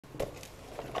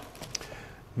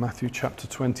Matthew chapter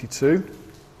 22.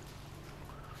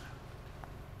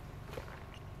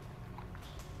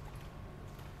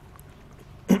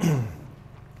 And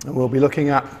we'll be looking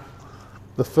at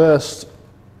the first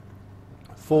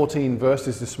 14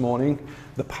 verses this morning,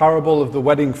 the parable of the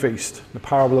wedding feast. The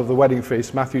parable of the wedding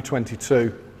feast, Matthew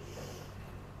 22.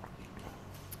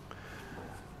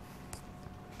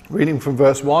 Reading from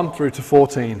verse 1 through to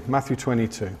 14, Matthew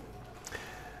 22.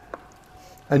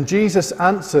 And Jesus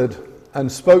answered and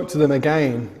spoke to them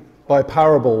again by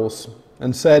parables,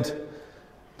 and said,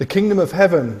 The kingdom of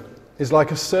heaven is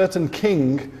like a certain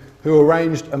king who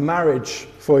arranged a marriage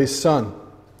for his son,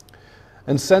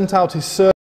 and sent out his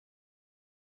servants,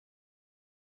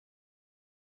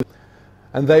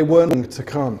 and they were not to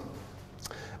come.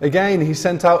 Again he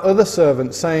sent out other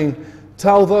servants, saying,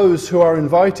 Tell those who are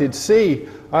invited, See,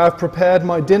 I have prepared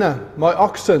my dinner, my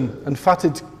oxen and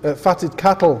fatted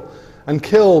cattle, and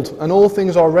killed, and all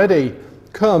things are ready.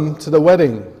 Come to the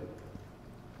wedding.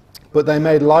 But they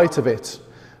made light of it,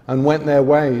 and went their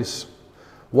ways,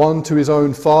 one to his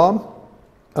own farm,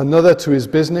 another to his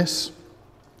business,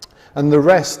 and the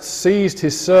rest seized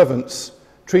his servants,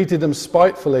 treated them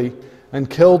spitefully, and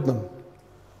killed them.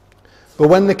 But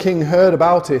when the king heard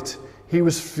about it, he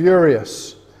was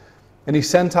furious, and he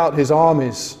sent out his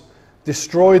armies,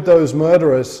 destroyed those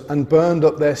murderers, and burned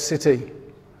up their city.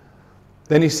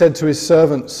 Then he said to his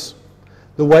servants,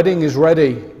 The wedding is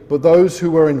ready, but those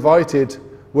who were invited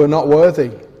were not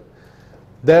worthy.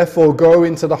 Therefore go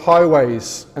into the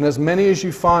highways, and as many as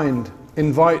you find,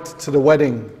 invite to the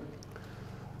wedding.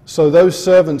 So those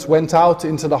servants went out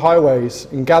into the highways,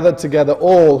 and gathered together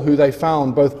all who they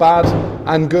found, both bad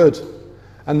and good.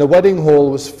 And the wedding hall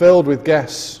was filled with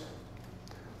guests.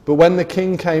 But when the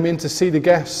king came in to see the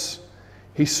guests,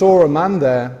 he saw a man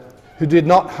there who did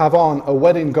not have on a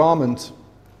wedding garment.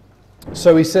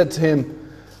 So he said to him,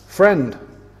 Friend,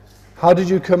 how did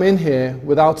you come in here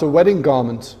without a wedding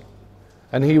garment?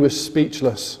 And he was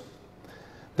speechless.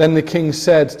 Then the king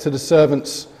said to the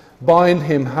servants, Bind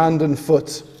him hand and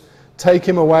foot, take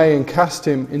him away and cast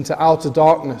him into outer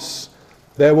darkness.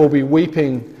 There will be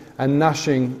weeping and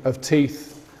gnashing of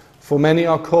teeth, for many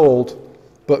are called,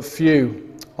 but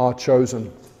few are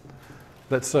chosen.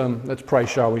 Let's pray,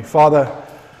 shall we? Father,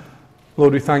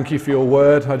 Lord, we thank you for your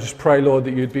word. I just pray, Lord,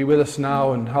 that you'd be with us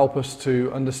now and help us to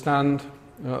understand,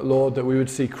 Lord, that we would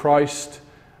see Christ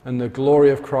and the glory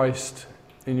of Christ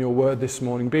in your word this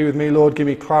morning. Be with me, Lord. Give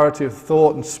me clarity of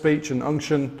thought and speech and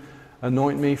unction.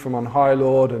 Anoint me from on high,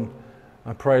 Lord. And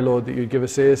I pray, Lord, that you'd give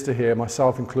us ears to hear,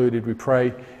 myself included. We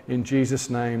pray in Jesus'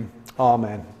 name.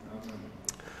 Amen.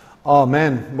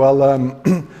 Amen. Well,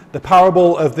 the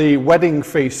parable of the wedding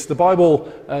feast. The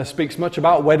Bible speaks much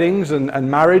about weddings and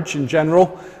marriage in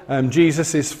general.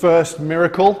 Jesus' first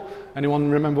miracle. Anyone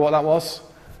remember what that was?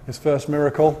 His first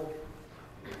miracle?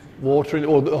 Water,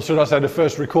 or should I say the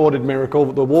first recorded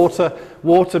miracle, the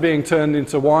water being turned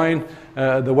into wine,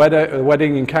 the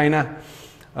wedding in Cana.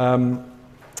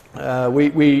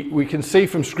 We can see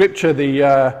from Scripture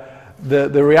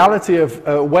the reality of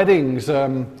weddings.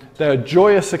 They're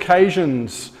joyous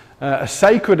occasions, a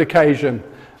sacred occasion.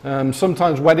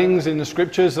 Sometimes weddings in the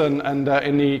Scriptures and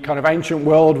in the kind of ancient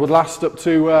world would last up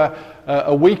to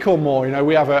a week or more. You know,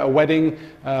 we have a wedding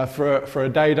for a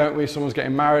day, don't we? Someone's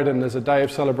getting married and there's a day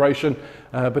of celebration.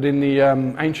 But in the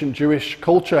ancient Jewish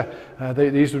culture,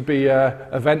 these would be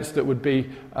events that would be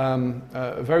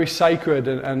very sacred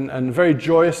and very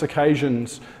joyous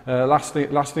occasions,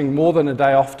 lasting more than a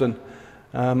day often.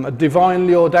 A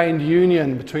divinely ordained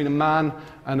union between a man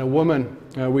and a woman.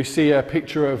 We see a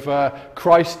picture of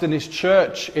Christ and his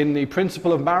church in the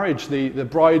principle of marriage, the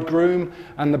bridegroom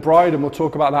and the bride, and we'll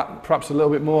talk about that perhaps a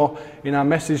little bit more in our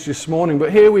message this morning.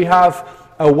 But here we have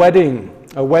a wedding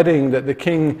that the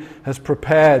king has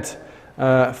prepared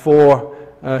for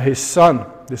his son,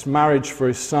 this marriage for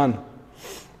his son.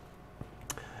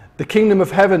 The kingdom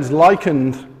of heaven's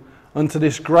likened unto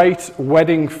this great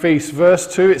wedding feast.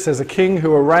 Verse 2, it says, a king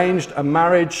who arranged a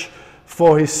marriage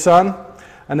for his son.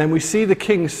 And then we see the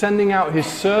king sending out his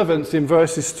servants in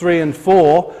verses 3 and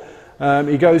 4.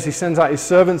 He sends out his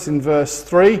servants in verse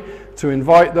 3 to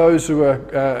invite those who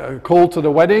are called to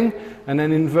the wedding. And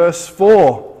then in verse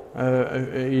 4,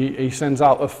 he sends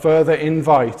out a further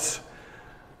invite.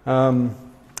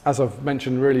 As I've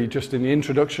mentioned really just in the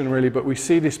introduction really, but we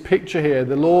see this picture here,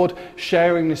 the Lord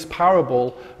sharing this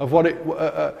parable of what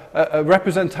a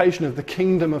representation of the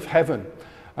kingdom of heaven.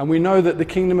 And we know that the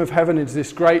kingdom of heaven is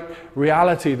this great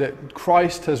reality that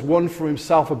Christ has won for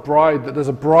himself a bride, that there's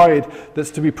a bride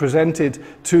that's to be presented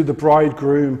to the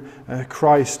bridegroom,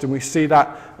 Christ. And we see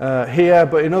that here,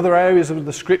 but in other areas of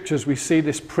the scriptures we see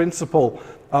this principle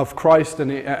of Christ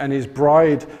and his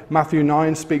bride. Matthew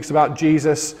 9 speaks about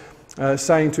Jesus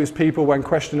saying to his people when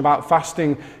questioned about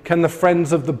fasting, can the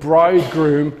friends of the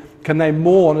bridegroom, can they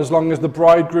mourn as long as the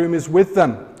bridegroom is with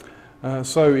them?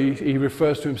 So he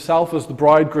refers to himself as the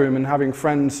bridegroom and having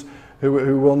friends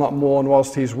who will not mourn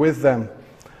whilst he's with them.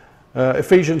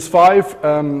 Ephesians 5,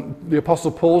 the Apostle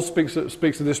Paul speaks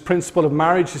of this principle of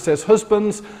marriage. He says,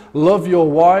 husbands, love your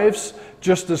wives,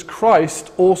 just as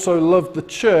Christ also loved the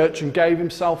church and gave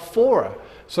himself for her.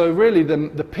 So really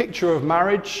the picture of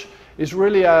marriage is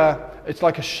really it's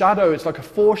like a shadow, it's like a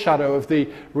foreshadow of the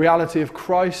reality of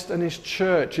Christ and his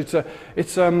church. It's a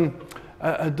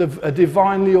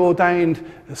divinely ordained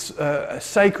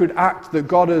sacred act that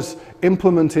God has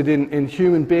implemented in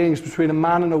human beings between a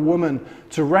man and a woman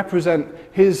to represent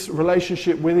his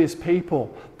relationship with his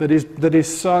people, that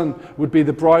his son would be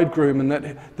the bridegroom and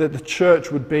that the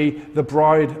church would be the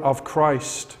bride of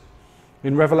Christ.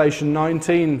 In Revelation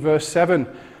 19 verse 7,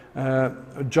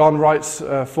 John writes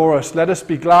for us, let us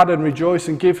be glad and rejoice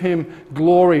and give him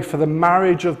glory, for the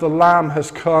marriage of the Lamb has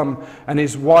come and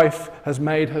his wife has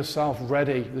made herself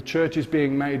ready. The church is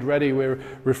being made ready. We're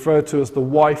referred to as the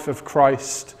wife of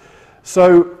Christ.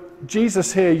 So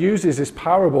Jesus here uses this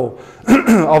parable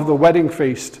of the wedding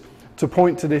feast to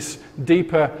point to this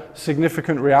deeper,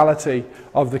 significant reality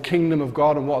of the kingdom of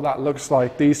God and what that looks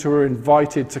like, these who are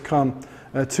invited to come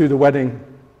to the wedding.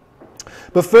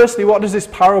 But firstly, what does this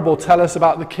parable tell us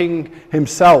about the king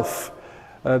himself?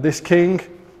 This king,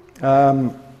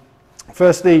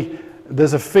 firstly,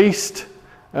 there's a feast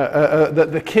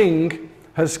that the king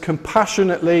has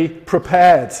compassionately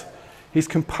prepared. He's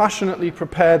compassionately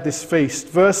prepared this feast.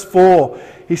 Verse 4,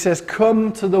 he says,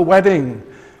 come to the wedding.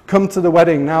 Come to the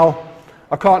wedding. Now,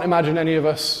 I can't imagine any of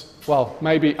us, well,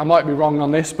 maybe I might be wrong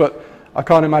on this, but I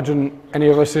can't imagine any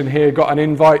of us in here got an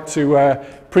invite to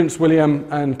Prince William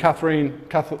and Catherine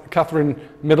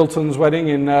Middleton's wedding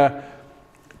in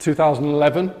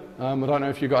 2011. I don't know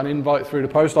if you got an invite through the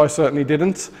post. I certainly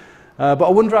didn't. But I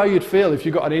wonder how you'd feel if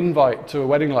you got an invite to a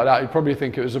wedding like that. You'd probably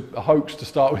think it was a hoax to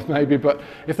start with maybe, but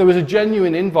if there was a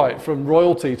genuine invite from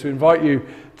royalty to invite you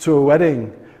to a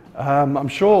wedding, I'm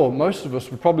sure most of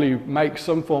us would probably make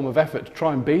some form of effort to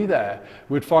try and be there.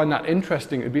 We'd find that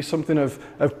interesting. It'd be something of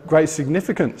great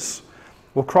significance.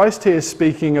 Well, Christ here is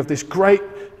speaking of this great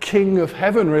King of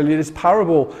heaven, really, this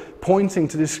parable pointing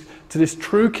to this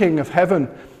true King of heaven,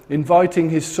 inviting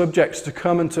his subjects to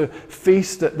come and to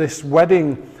feast at this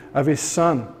wedding of his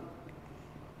son.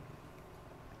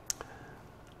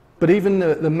 But even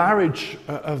the marriage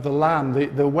of the Lamb,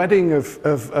 the wedding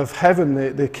of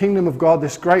heaven, the kingdom of God,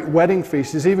 this great wedding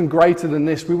feast is even greater than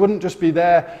this. We wouldn't just be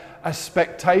there as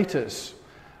spectators,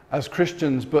 as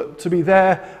Christians, but to be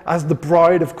there as the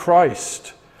bride of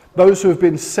Christ. Those who have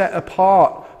been set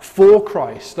apart for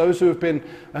Christ, those who have been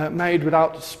made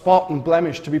without spot and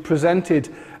blemish, to be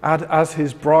presented as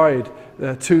his bride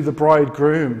to the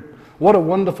bridegroom. What a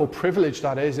wonderful privilege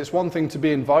that is. It's one thing to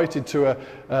be invited to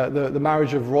the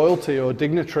marriage of royalty or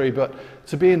dignitary, but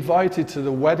to be invited to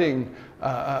the wedding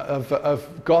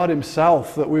of God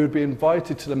himself, that we would be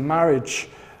invited to the marriage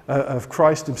of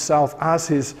Christ himself as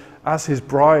his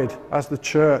bride, as the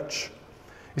church.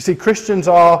 You see, Christians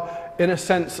are, in a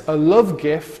sense, a love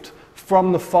gift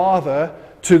from the Father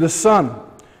to the Son.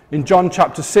 In John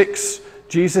chapter 6,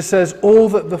 Jesus says, all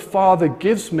that the Father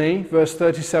gives me, verse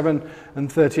 37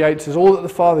 and 38 says, all that the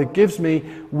Father gives me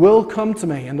will come to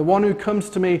me, and the one who comes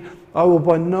to me I will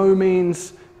by no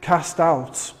means cast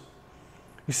out.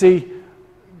 You see,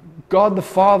 God the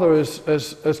Father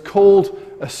has called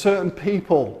a certain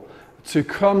people to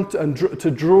come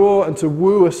to draw and to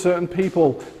woo a certain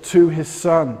people to his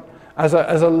Son as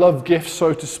a love gift,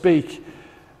 so to speak.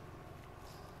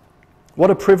 What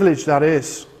a privilege that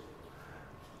is.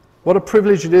 What a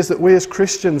privilege it is that we as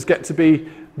Christians get to be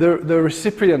the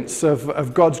recipients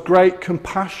of God's great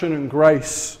compassion and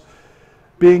grace,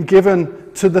 being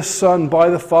given to the Son by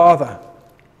the Father,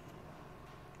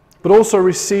 but also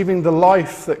receiving the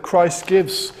life that Christ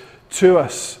gives to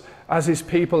us as his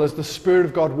people, as the Spirit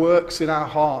of God works in our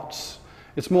hearts.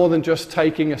 It's more than just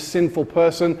taking a sinful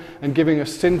person and giving a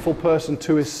sinful person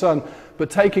to his Son, but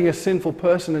taking a sinful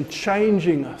person and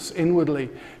changing us inwardly,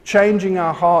 changing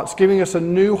our hearts, giving us a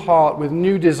new heart with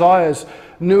new desires,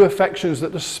 new affections,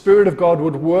 that the Spirit of God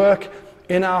would work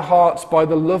in our hearts by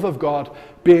the love of God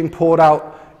being poured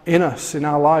out in us, in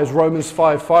our lives. Romans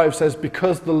 5:5 says,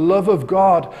 because the love of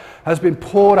God has been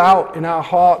poured out in our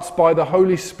hearts by the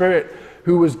Holy Spirit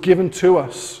who was given to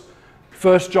us.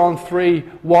 1 John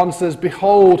 3:1 says,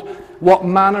 behold, what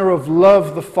manner of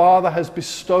love the Father has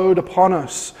bestowed upon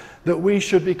us, that we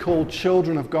should be called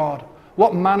children of God.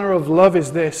 What manner of love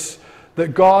is this?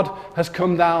 That God has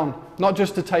come down, not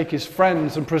just to take his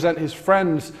friends and present his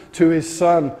friends to his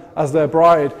Son as their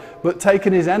bride, but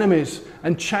taken his enemies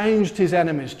and changed his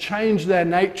enemies, changed their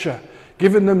nature,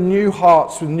 given them new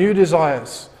hearts with new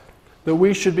desires, that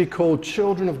we should be called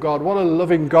children of God. What a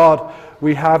loving God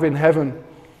we have in heaven,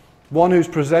 one who's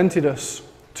presented us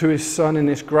to his Son in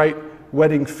this great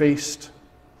wedding feast.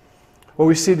 Well,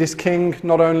 we see this king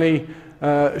not only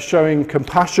showing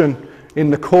compassion in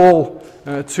the call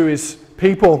to his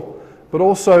people, but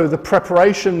also the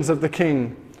preparations of the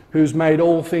king who's made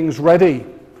all things ready.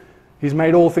 He's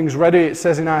made all things ready. It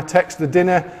says in our text, the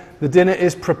dinner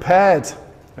is prepared.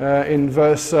 In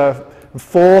verse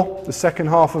 4, the second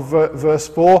half of verse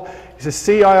 4, he says,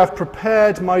 see, I have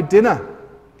prepared my dinner.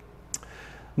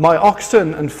 My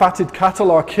oxen and fatted cattle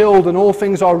are killed, and all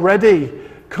things are ready.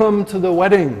 Come to the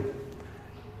wedding.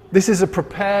 This is a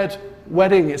prepared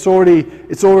wedding. It's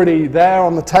already there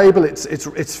on the table.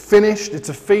 It's finished. It's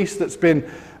a feast that's been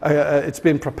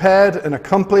prepared and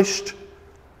accomplished.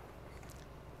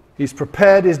 He's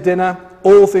prepared his dinner.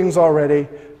 All things are ready.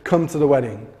 Come to the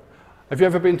wedding. Have you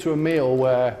ever been to a meal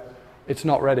where it's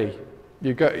not ready?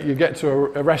 You get to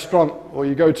a restaurant, or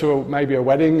you go to maybe a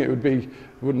wedding. It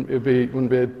wouldn't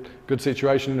be a good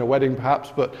situation in a wedding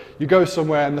perhaps, but you go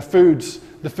somewhere and the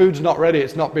food's not ready.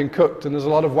 It's not been cooked, and there's a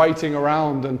lot of waiting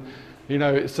around, and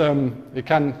it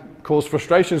can cause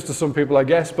frustrations to some people, I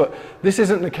guess. But this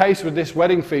isn't the case with this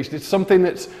wedding feast. It's something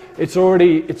it's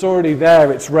already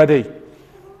there. It's ready.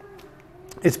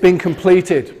 It's been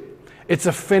completed. It's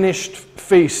a finished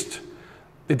feast.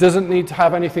 It doesn't need to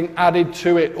have anything added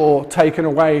to it or taken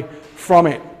away from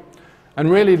it.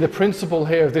 And really the principle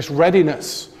here of this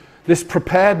readiness, this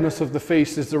preparedness of the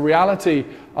feast, is the reality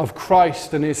of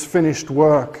Christ and his finished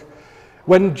work.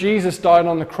 When Jesus died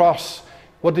on the cross,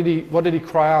 what did he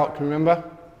cry out? Can you remember?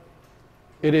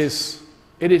 It is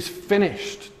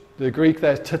finished. The Greek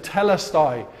there is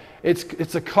tetelestai.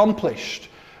 It's accomplished.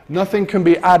 Nothing can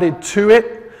be added to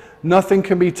it. Nothing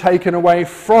can be taken away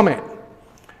from it.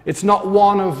 It's not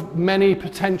one of many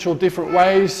potential different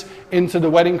ways into the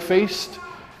wedding feast.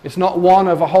 It's not one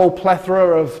of a whole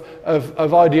plethora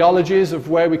of ideologies of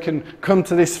where we can come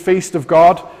to this feast of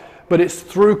God, but it's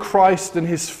through Christ and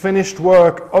his finished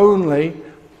work only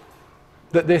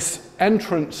that this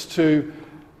entrance to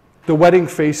the wedding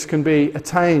feast can be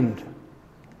attained.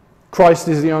 Christ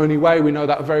is the only way. We know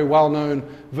that very well-known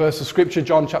verse of Scripture,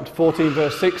 John chapter 14,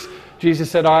 verse 6.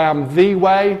 Jesus said, I am the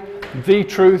way, the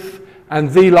truth, and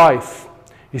the life.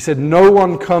 He said, no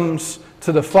one comes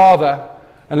to the Father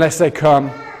unless they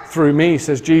come through me,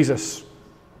 says Jesus.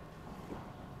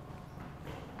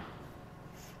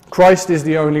 Christ is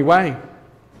the only way.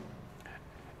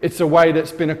 It's a way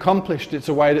that's been accomplished. It's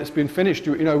a way that's been finished.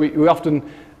 We often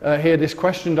hear this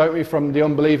question, don't we, from the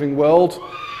unbelieving world.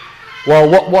 Well,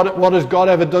 what has God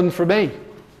ever done for me?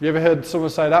 You ever heard someone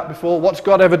say that before? What's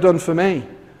God ever done for me?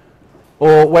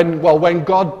 Or when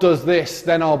God does this,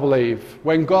 then I'll believe.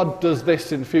 When God does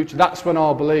this in the future, that's when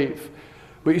I'll believe.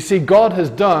 But you see, God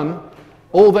has done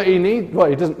all that he needs. Well,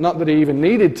 he doesn't. Not that he even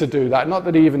needed to do that. Not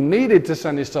that he even needed to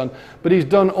send his Son. But he's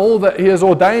done all that he has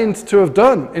ordained to have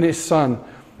done in his Son,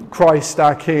 Christ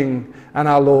our King and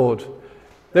our Lord.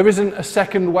 There isn't a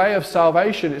second way of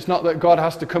salvation. It's not that God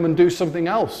has to come and do something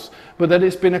else, but that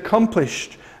it's been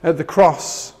accomplished at the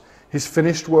cross, his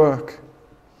finished work.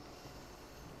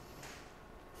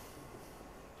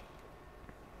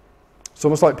 It's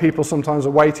almost like people sometimes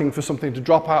are waiting for something to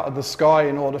drop out of the sky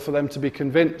in order for them to be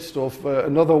convinced, or for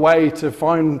another way to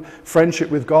find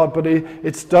friendship with God. But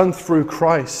it's done through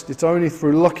Christ. It's only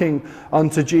through looking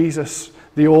unto Jesus,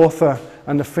 the author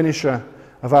and the finisher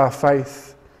of our faith.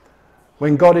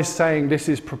 When God is saying this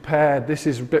is prepared, this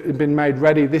has been made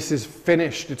ready, this is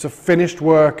finished, it's a finished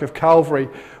work of Calvary,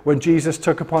 when Jesus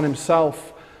took upon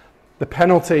himself the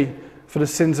penalty for the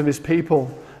sins of his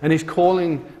people. And he's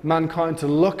calling mankind to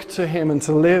look to him and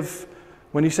to live.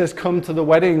 When he says come to the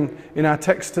wedding in our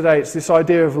text today, it's this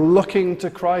idea of looking to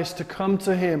Christ, to come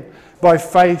to him by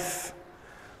faith.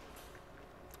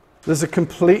 There's a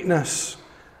completeness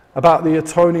about the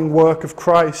atoning work of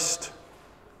Christ.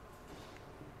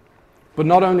 But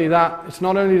not only that, it's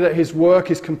not only that his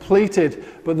work is completed,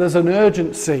 but there's an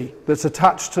urgency that's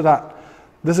attached to that.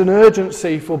 There's an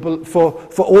urgency for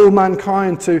all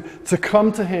mankind to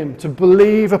come to him, to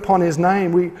believe upon his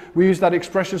name. We use that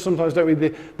expression sometimes, don't we,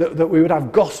 that we would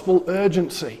have gospel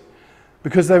urgency,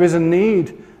 because there is a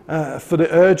need for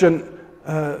the urgent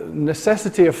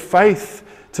necessity of faith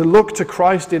to look to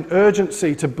Christ in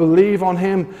urgency, to believe on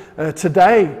him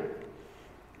today.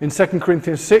 In 2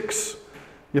 Corinthians 6,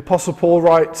 the Apostle Paul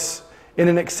writes, "In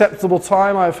an acceptable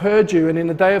time I have heard you, and in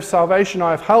the day of salvation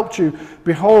I have helped you.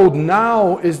 Behold,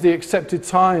 now is the accepted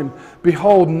time.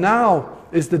 Behold, now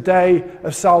is the day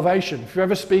of salvation." If you're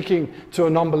ever speaking to a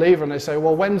non-believer and they say,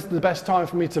 "Well, when's the best time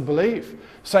for me to believe?"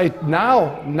 Say,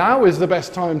 now is the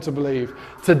best time to believe.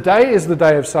 Today is the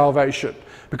day of salvation.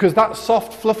 Because that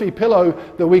soft, fluffy pillow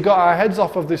that we got our heads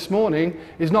off of this morning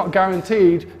is not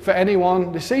guaranteed for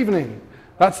anyone this evening.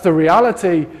 That's the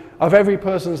reality of every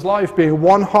person's life being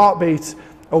one heartbeat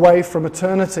away from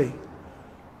eternity.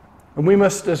 And we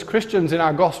must, as Christians in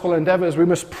our gospel endeavors, we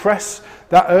must press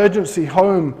that urgency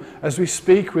home as we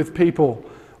speak with people.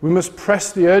 We must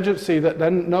press the urgency that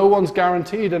then no one's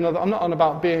guaranteed. And I'm not on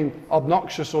about being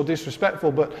obnoxious or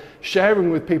disrespectful, but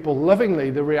sharing with people lovingly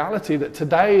the reality that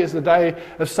today is the day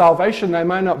of salvation. There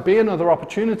may not be another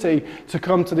opportunity to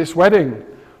come to this wedding.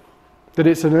 That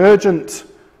it's an urgent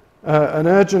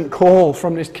call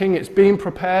from this king. It's been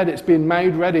prepared, it's been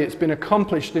made ready, it's been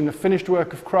accomplished in the finished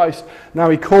work of Christ.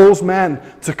 Now he calls men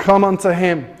to come unto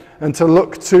him and to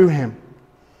look to him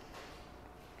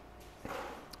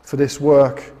for this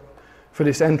work, for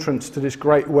this entrance to this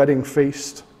great wedding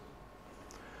feast.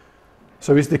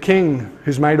 So he's the king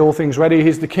who's made all things ready.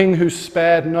 He's the king who's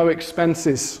spared no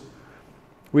expenses.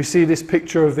 We see this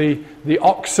picture of the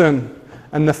oxen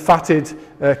and the fatted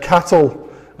cattle.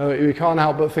 We can't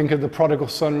help but think of the prodigal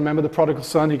son. Remember the prodigal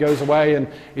son? He goes away and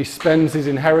he spends his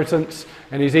inheritance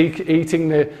and he's eating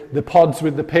the pods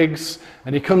with the pigs,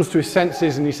 and he comes to his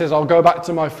senses and he says, "I'll go back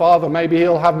to my father. Maybe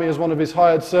he'll have me as one of his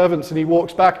hired servants." And he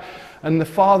walks back and the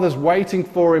father's waiting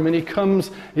for him, and he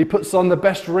comes, he puts on the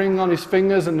best ring on his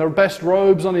fingers and the best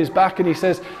robes on his back, and he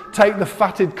says, "Take the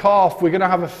fatted calf. We're going to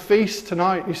have a feast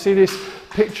tonight." You see this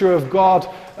picture of God,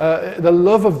 the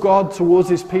love of God towards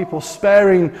his people,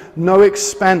 sparing no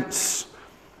expense,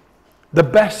 the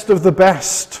best of the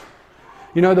best.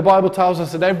 You know, the Bible tells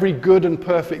us that every good and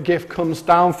perfect gift comes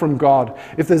down from God.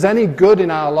 If there's any good in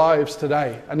our lives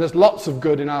today, and there's lots of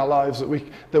good in our lives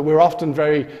that we're often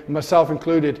myself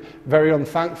included, very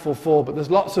unthankful for, but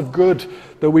there's lots of good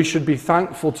that we should be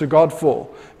thankful to God for.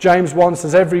 James 1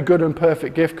 says every good and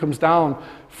perfect gift comes down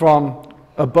from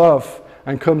above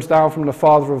and comes down from the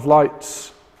Father of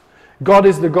lights. God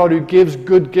is the God who gives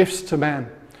good gifts to men.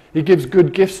 He gives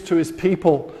good gifts to his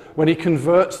people when he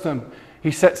converts them. He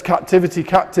sets captivity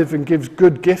captive and gives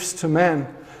good gifts to men.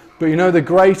 But you know, the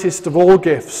greatest of all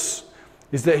gifts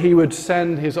is that he would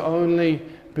send his only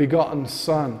begotten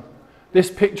Son. This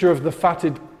picture of the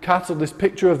fatted cattle, this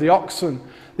picture of the oxen,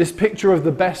 this picture of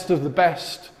the best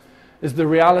is the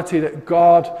reality that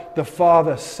God the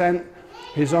Father sent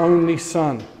his only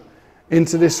Son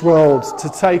into this world to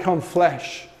take on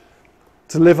flesh,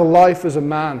 to live a life as a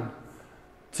man,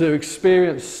 to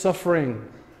experience suffering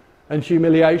and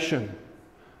humiliation,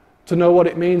 to know what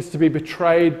it means to be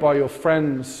betrayed by your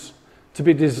friends, to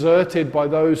be deserted by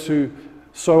those who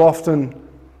so often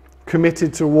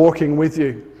committed to walking with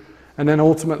you, and then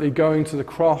ultimately going to the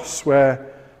cross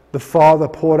where the Father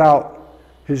poured out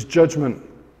his judgment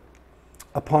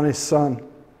upon his Son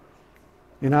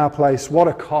in our place. What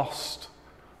a cost!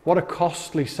 What a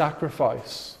costly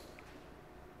sacrifice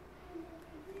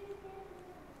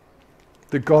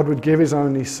that God would give his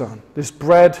only Son, this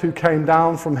bread who came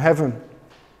down from heaven,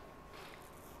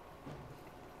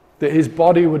 that his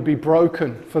body would be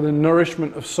broken for the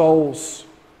nourishment of souls.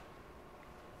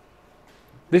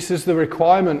 This is the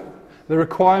requirement. The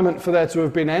requirement for there to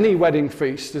have been any wedding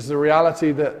feast is the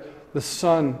reality that the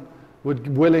Son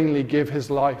would willingly give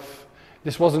his life.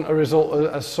 This wasn't a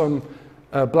result, as some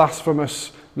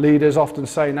blasphemous leaders often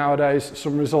say nowadays,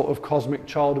 some result of cosmic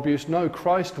child abuse. No,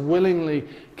 Christ willingly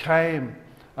came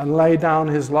and laid down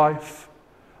his life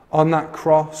on that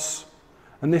cross.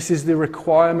 And this is the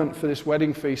requirement for this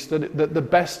wedding feast, that the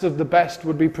best of the best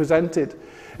would be presented.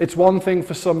 It's one thing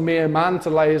for some mere man to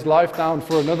lay his life down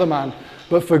for another man,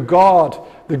 but for God,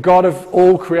 the God of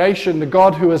all creation, the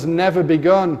God who has never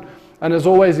begun and has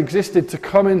always existed, to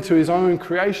come into his own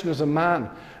creation as a man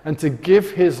and to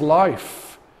give his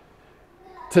life,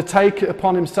 to take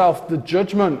upon himself the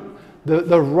judgment,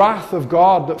 the wrath of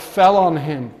God that fell on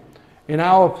him in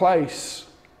our place.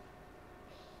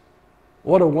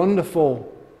 What a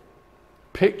wonderful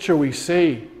picture we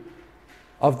see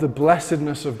of the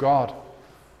blessedness of God.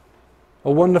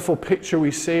 A wonderful picture we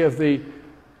see of the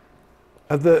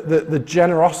of the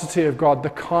generosity of God, the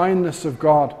kindness of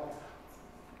God,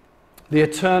 the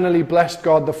eternally blessed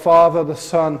God, the Father, the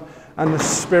Son, and the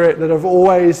Spirit that have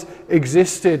always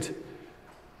existed.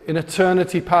 In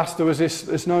eternity past, there was this,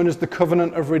 it's known as the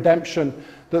covenant of redemption,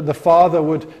 that the Father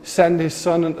would send his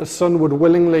Son, and the Son would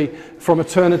willingly, from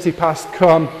eternity past,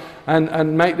 come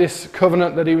and make this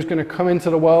covenant that he was going to come into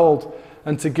the world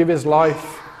and to give his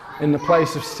life in the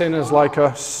place of sinners like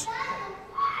us.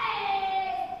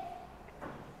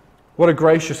 What a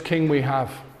gracious King we have.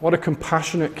 What a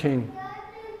compassionate King.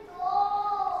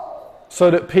 So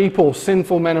that people,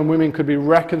 sinful men and women, could be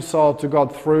reconciled to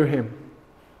God through him.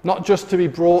 Not just to be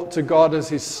brought to God as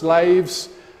his slaves.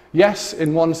 Yes,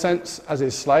 in one sense as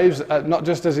his slaves. Not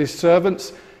just as his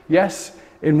servants. Yes,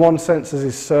 in one sense as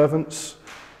his servants.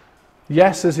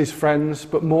 Yes, as his friends,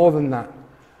 but more than that.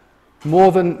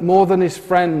 More than his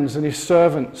friends and his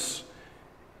servants,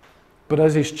 but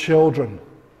as his children.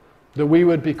 That we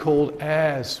would be called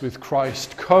heirs with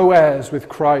Christ, co-heirs with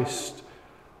Christ.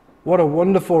 What a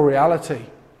wonderful reality.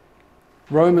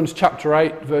 Romans chapter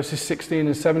 8, verses 16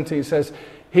 and 17 says,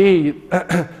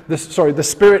 the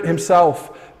Spirit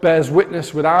himself bears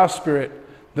witness with our spirit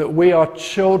that we are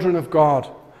children of God.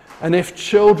 And if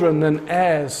children, then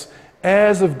heirs,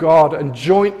 heirs of God and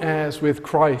joint heirs with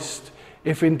Christ,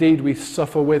 if indeed we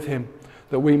suffer with him,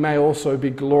 that we may also be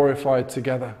glorified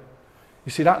together.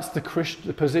 You see, that's the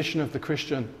position of the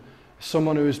Christian,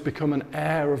 someone who has become an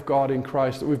heir of God in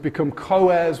Christ, that we've become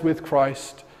co-heirs with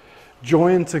Christ,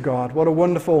 joined to God. What a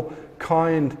wonderful,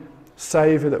 kind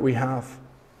Saviour that we have.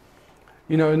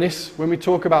 You know, in this, when we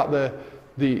talk about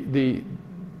the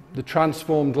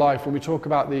transformed life, when we talk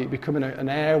about becoming an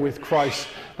heir with Christ,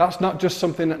 that's not just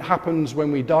something that happens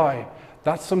when we die.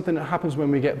 That's something that happens when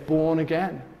we get born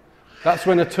again. That's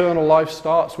when eternal life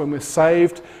starts, when we're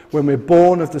saved, when we're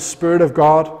born of the Spirit of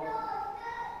God.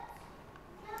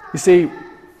 You see,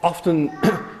 often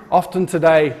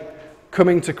today,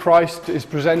 coming to Christ is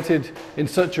presented in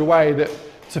such a way that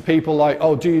to people like,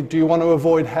 oh, do you want to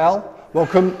avoid hell? Well,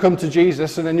 come to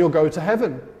Jesus and then you'll go to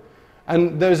heaven.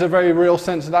 And there's a very real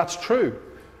sense that that's true.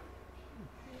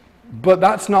 But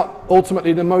that's not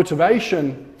ultimately the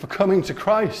motivation for coming to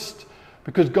Christ.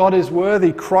 Because God is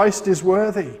worthy, Christ is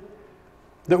worthy.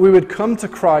 That we would come to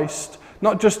Christ,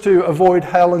 not just to avoid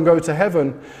hell and go to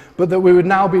heaven, but that we would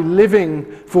now be living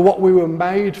for what we were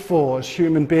made for as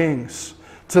human beings.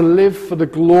 To live for the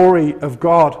glory of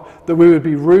God. That we would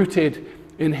be rooted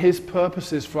in his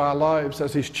purposes for our lives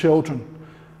as his children.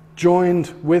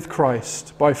 Joined with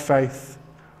Christ by faith.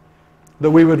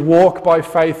 That we would walk by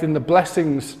faith in the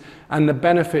blessings and the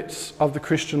benefits of the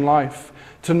Christian life.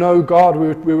 To know God,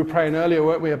 we were praying earlier,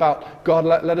 weren't we, about God,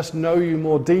 let us know you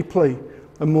more deeply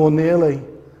and more nearly.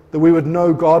 That we would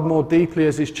know God more deeply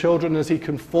as his children, as he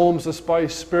conforms us by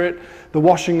his Spirit, the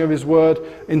washing of his word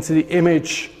into the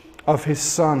image of his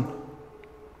Son.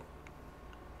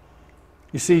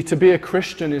 You see, to be a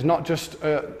Christian is not just,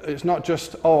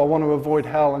 oh, I want to avoid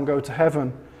hell and go to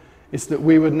heaven. It's that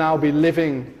we would now be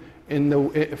living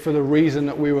for the reason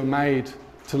that we were made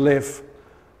to live,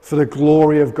 for the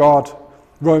glory of God.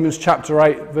 Romans chapter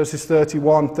 8, verses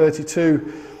 31,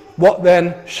 32. What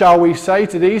then shall we say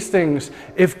to these things?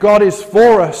 If God is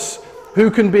for us, who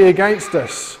can be against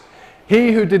us?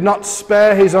 He who did not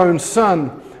spare his own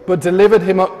Son, but delivered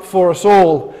him up for us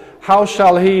all, how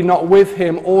shall he not with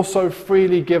him also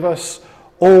freely give us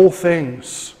all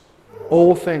things?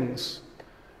 All things.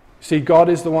 See, God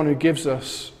is the one who gives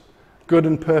us good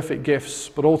and perfect gifts,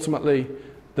 but ultimately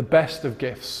the best of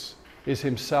gifts is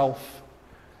himself.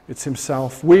 It's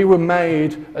himself. We were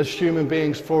made as human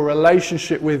beings for a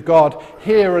relationship with God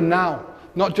here and now.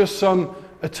 Not just some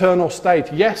eternal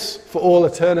state. Yes, for all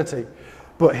eternity.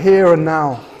 But here and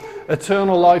now.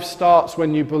 Eternal life starts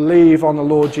when you believe on the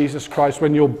Lord Jesus Christ.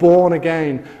 When you're born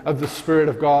again of the Spirit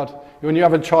of God. When you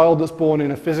have a child that's born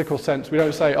in a physical sense, we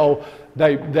don't say, oh,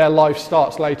 their life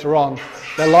starts later on.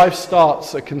 Their life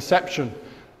starts at conception.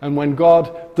 And when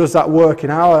God does that work in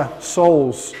our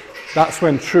souls, that's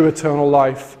when true eternal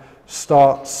life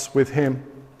starts with him.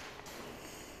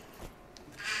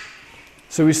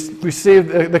 So we see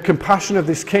the compassion of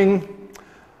this king,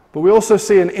 but we also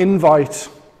see an invite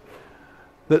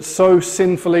that's so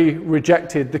sinfully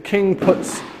rejected. The king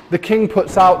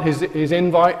puts out his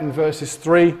invite in verses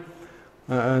 3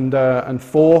 and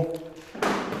 4.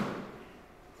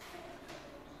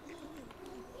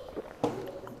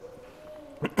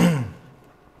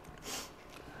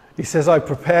 He says, I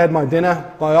prepared my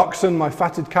dinner, my oxen, my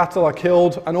fatted cattle I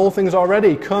killed, and all things are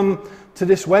ready. Come to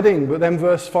this wedding. But then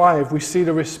verse 5, we see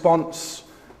the response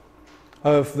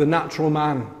of the natural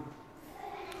man.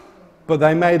 But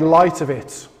they made light of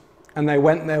it and they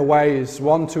went their ways,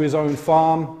 one to his own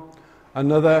farm,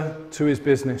 another to his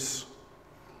business.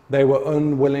 They were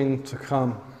unwilling to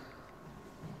come.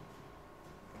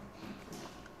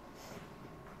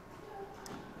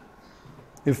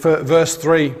 In verse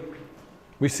 3,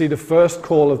 we see the first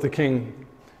call of the king.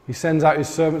 He sends out his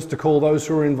servants to call those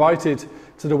who were invited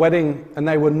to the wedding, and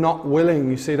they were not willing.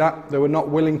 You see that? They were not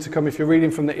willing to come. If you're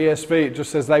reading from the ESV, it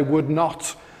just says they would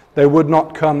not. They would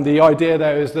not come. The idea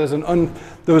there is there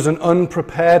was an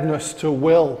unpreparedness to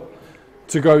will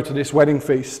to go to this wedding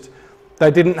feast.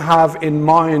 They didn't have in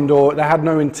mind, or they had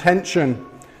no intention.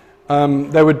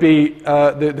 There would be,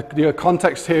 the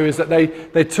context here is that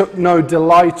they took no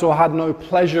delight or had no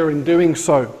pleasure in doing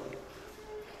so.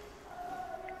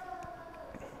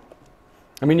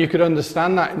 I mean, you could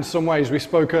understand that in some ways. We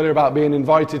spoke earlier about being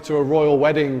invited to a royal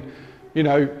wedding. You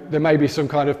know, there may be some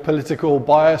kind of political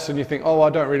bias and you think, oh,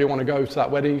 I don't really want to go to that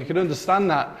wedding. You could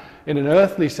understand that in an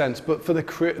earthly sense, but for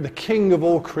the King of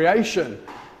all creation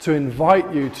to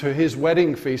invite you to his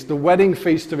wedding feast, the wedding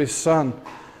feast of his son,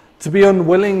 to be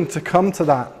unwilling to come to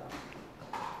that,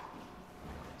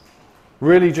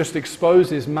 really just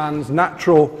exposes man's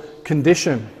natural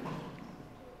condition.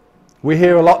 We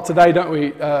hear a lot today, don't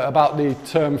we, about the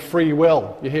term free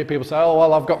will. You hear people say, oh,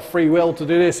 well, I've got free will to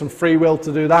do this and free will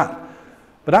to do that.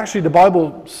 But actually the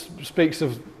Bible speaks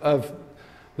of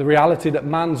the reality that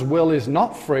man's will is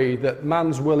not free, that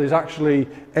man's will is actually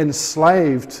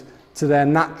enslaved to their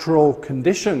natural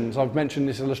conditions. I've mentioned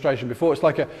this illustration before. It's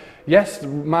like yes,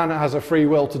 man has a free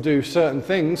will to do certain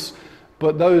things,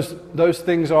 but those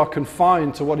things are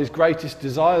confined to what his greatest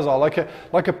desires are. Like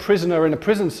a prisoner in a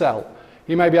prison cell.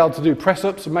 He may be able to do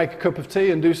press-ups and make a cup of tea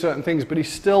and do certain things, but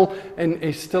he's still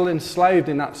enslaved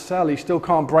in that cell. He still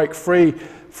can't break free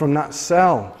from that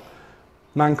cell.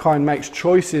 Mankind makes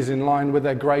choices in line with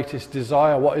their greatest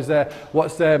desire. What's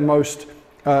their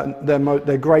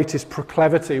greatest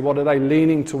proclivity? What are they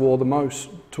leaning towards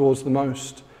the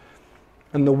most?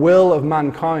 And the will of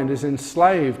mankind is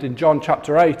enslaved. In John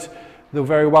chapter 8, the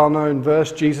very well-known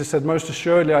verse, Jesus said, most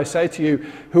assuredly I say to you,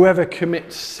 whoever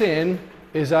commits sin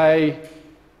is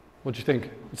what do you think?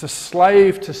 It's a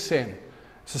slave to sin.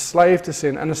 It's a slave to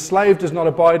sin. And a slave does not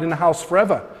abide in a house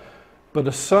forever, but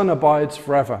a son abides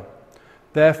forever.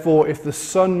 Therefore, if the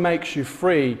Son makes you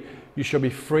free, you shall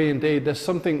be free indeed. There's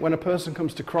something, when a person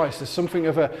comes to Christ, there's something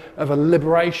of a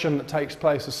liberation that takes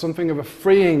place. There's something of a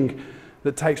freeing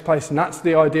that takes place. And that's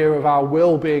the idea of our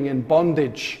will being in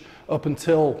bondage up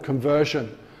until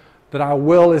conversion. That our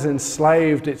will is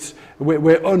enslaved.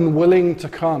 We're unwilling to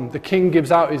come. The king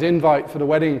gives out his invite for the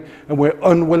wedding, and we're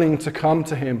unwilling to come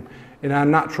to him in our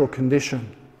natural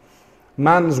condition.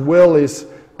 Man's will is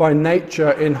by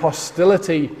nature in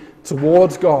hostility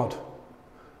towards God.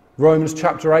 Romans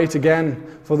chapter 8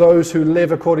 again, for those who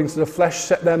live according to the flesh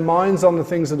set their minds on the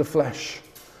things of the flesh.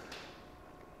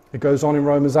 It goes on in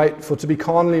Romans 8, for to be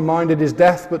carnally minded is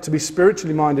death, but to be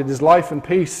spiritually minded is life and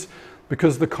peace,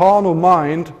 because the carnal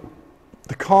mind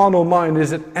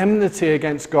is at enmity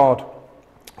against God,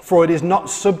 for it is not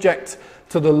subject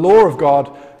to the law of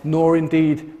God, nor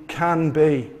indeed can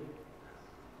be.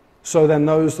 So then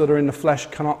those that are in the flesh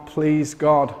cannot please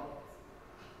God.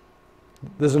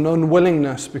 There's an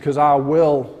unwillingness because our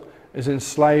will is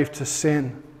enslaved to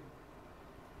sin.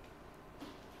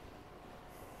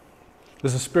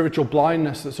 There's a spiritual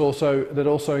blindness that also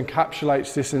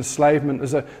encapsulates this enslavement.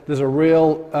 There's a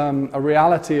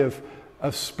reality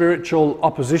of spiritual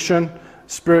opposition,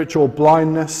 spiritual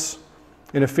blindness.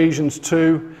 In Ephesians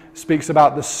 2, it speaks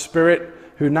about the Spirit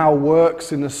who now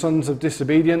works in the sons of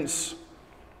disobedience,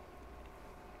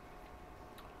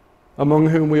 among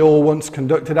whom we all once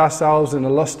conducted ourselves in the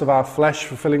lust of our flesh,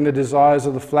 fulfilling the desires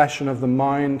of the flesh and of the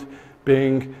mind,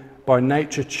 being by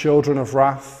nature children of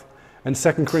wrath. And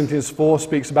 2 Corinthians 4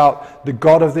 speaks about the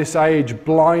God of this age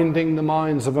blinding the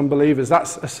minds of unbelievers.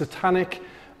 That's a satanic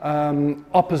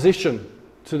opposition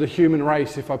to the human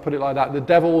race, if I put it like that. The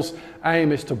devil's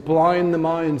aim is to blind the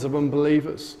minds of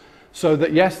unbelievers, so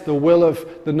that yes, the will of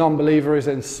the non-believer is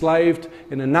enslaved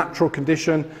in a natural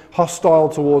condition, hostile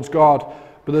towards God,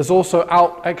 but there's also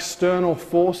external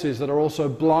forces that are also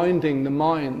blinding the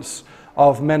minds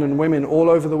of men and women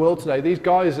all over the world today. These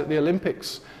guys at the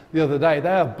Olympics the other day, they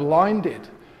are blinded.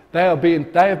 They have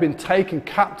been taken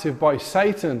captive by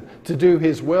Satan to do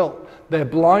his will. They're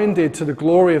blinded to the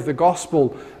glory of the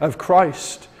gospel of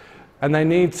Christ, and they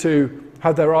need to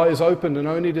have their eyes opened, and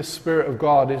only the Spirit of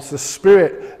God. It's the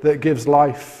Spirit that gives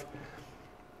life.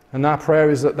 And our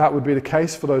prayer is that that would be the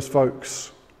case for those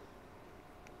folks.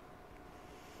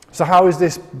 So how is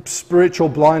this spiritual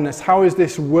blindness, how is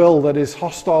this will that is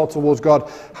hostile towards God,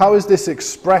 how is this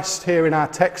expressed here in our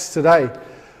text today?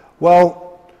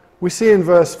 Well, we see in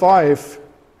verse 5,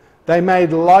 they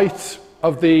made light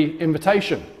of the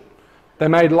invitation. They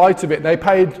made light of it. They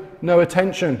paid no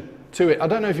attention to it. I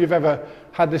don't know if you've ever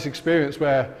had this experience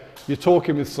where you're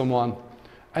talking with someone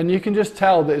and you can just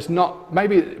tell that it's not,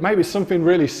 maybe it's something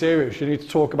really serious you need to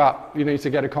talk about, you need to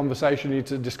get a conversation, you need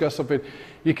to discuss something.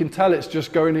 You can tell it's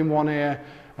just going in one ear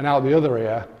and out the other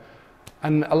ear.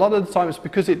 And a lot of the time it's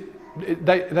because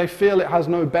they feel it has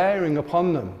no bearing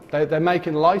upon them. They're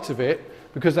making light of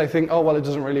it because they think, oh, well, it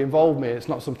doesn't really involve me. It's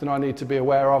not something I need to be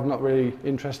aware of. I'm not really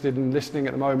interested in listening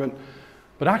at the moment.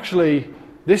 But actually,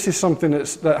 this is something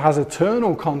that has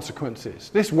eternal consequences.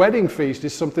 This wedding feast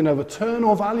is something of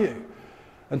eternal value.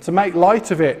 And to make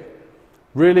light of it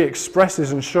really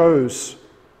expresses and shows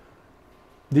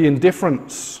the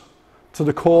indifference to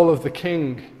the call of the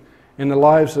King in the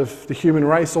lives of the human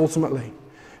race ultimately.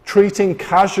 Treating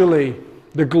casually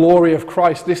the glory of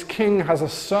Christ. This King has a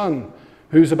son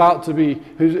who's about to be,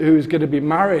 who's going to be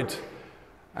married.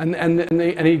 And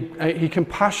he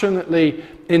compassionately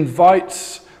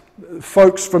invites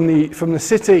folks from the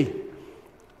city,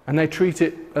 and they treat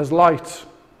it as light.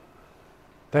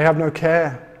 They have no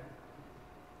care.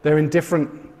 They're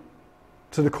indifferent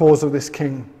to the cause of this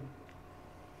King.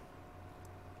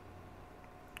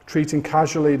 Treating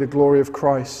casually the glory of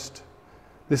Christ.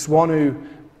 This one who,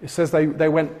 it says they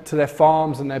went to their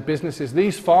farms and their businesses.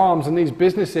 These farms and these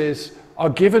businesses are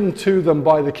given to them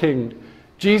by the King.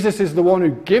 Jesus is the one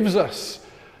who gives us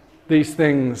these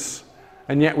things,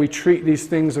 and yet we treat these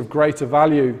things of greater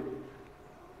value.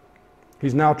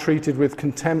 He's now treated with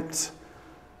contempt.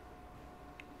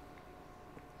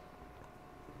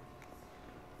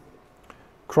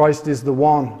 Christ is the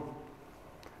one.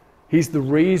 He's the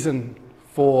reason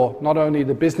for not only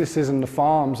the businesses and the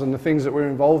farms and the things that we're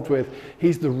involved with.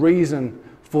 He's the reason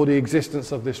for the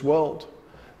existence of this world.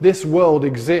 This world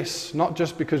exists not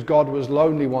just because God was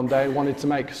lonely one day and wanted to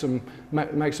make some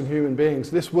human beings.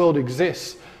 This world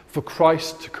exists for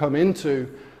Christ to come into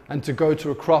and to go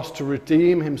to a cross to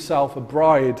redeem himself a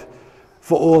bride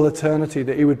for all eternity,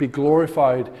 that he would be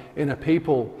glorified in a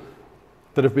people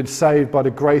that have been saved by the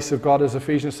grace of God, as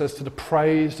Ephesians says, to the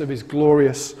praise of his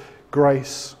glorious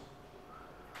grace.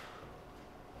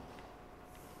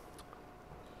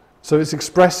 So it's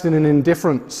expressed in an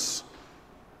indifference.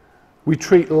 We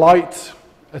treat light,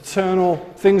 eternal,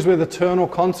 things with eternal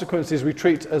consequences, we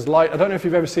treat as light. I don't know if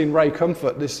you've ever seen Ray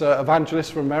Comfort, this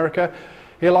evangelist from America.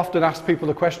 He'll often ask people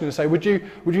the question and say, would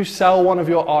you sell one of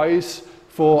your eyes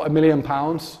for £1 million?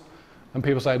 And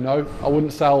people say, no, I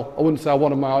wouldn't sell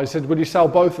one of my eyes. He said, would you sell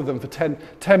both of them for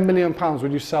 £10 million?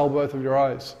 Would you sell both of your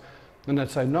eyes? And they'd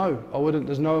say, no, I wouldn't.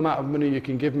 There's no amount of money you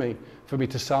can give me for me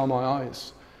to sell my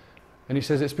eyes. And he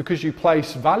says, it's because you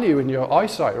place value in your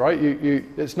eyesight, right?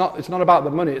 It's not about the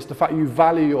money, it's the fact you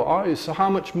value your eyes. So how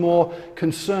much more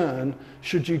concern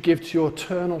should you give to your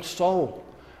eternal soul?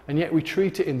 And yet we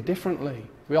treat it indifferently.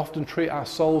 We often treat our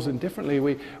souls indifferently.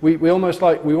 We almost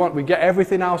like we get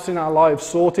everything else in our lives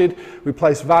sorted. We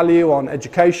place value on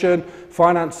education,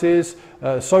 finances,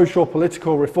 social,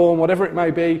 political reform, whatever it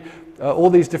may be. All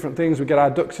these different things, we get our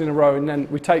ducks in a row, and then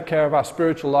we take care of our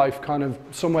spiritual life kind of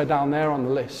somewhere down there on the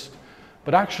list.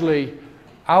 But actually,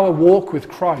 our walk with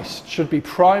Christ should be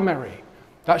primary.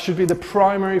 That should be the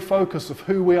primary focus of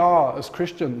who we are as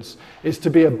Christians, is to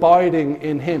be abiding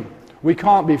in him. We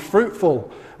can't be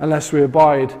fruitful unless we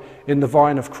abide in the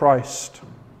vine of Christ.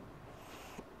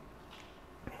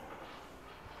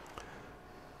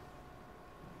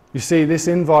 You see, this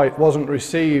invite wasn't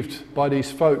received by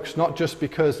these folks, not just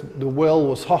because the will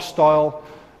was hostile,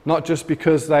 not just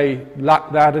because they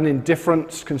had an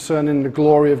indifference concerning the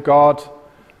glory of God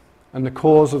and the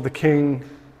cause of the King,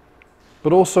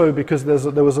 but also because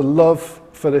there was a love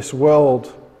for this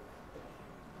world.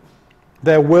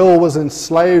 Their will was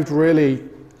enslaved really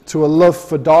to a love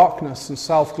for darkness and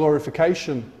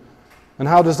self-glorification. And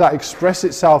how does that express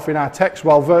itself in our text?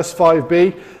 Well, verse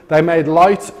 5b, they made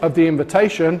light of the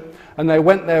invitation and they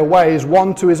went their ways,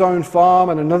 one to his own farm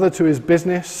and another to his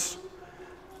business.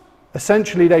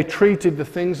 Essentially, they treated the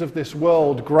things of this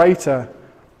world greater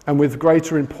and with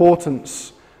greater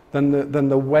importance than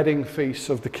the wedding feast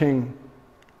of the King.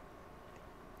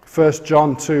 1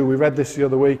 John 2, we read this the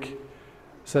other week,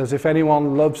 says, if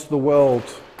anyone loves the world,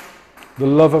 the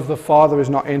love of the Father is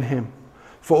not in him.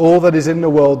 For all that is in the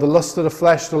world, the lust of the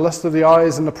flesh, the lust of the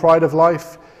eyes, and the pride of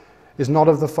life, is not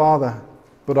of the Father,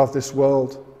 but of this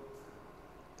world.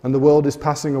 And the world is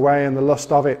passing away, and the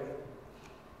lust of it.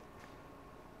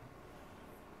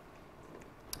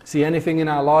 See, anything in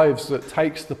our lives that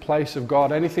takes the place of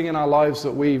God, anything in our lives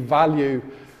that we value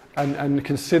and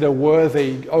consider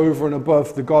worthy over and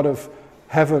above the God of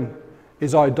heaven,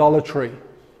 is idolatry.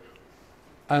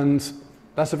 And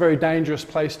that's a very dangerous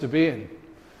place to be in.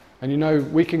 And you know,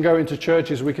 we can go into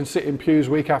churches, we can sit in pews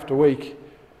week after week,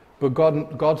 but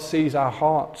God sees our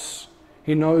hearts.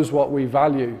 He knows what we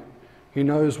value. He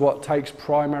knows what takes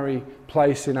primary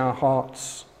place in our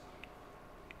hearts.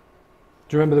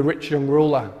 Do you remember the rich young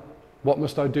ruler? What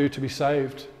must I do to be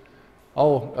saved?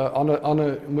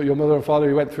 Honor your mother and father.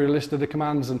 He went through a list of the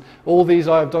commands, and all these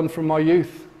I have done from my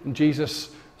youth. And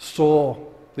Jesus saw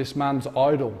this man's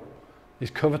idol, his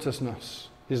covetousness,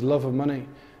 his love of money,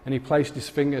 and he placed his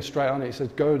finger straight on it. He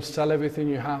said, go and sell everything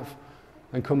you have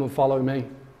and come and follow me.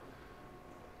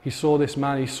 He saw this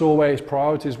man, he saw where his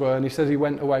priorities were, and he says he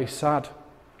went away sad.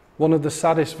 One of the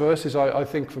saddest verses, I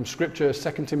think, from Scripture,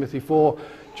 2 Timothy 4. Do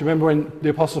you remember when the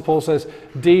Apostle Paul says,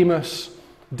 Demas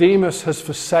has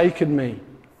forsaken me?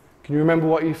 Can you remember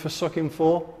what he forsook him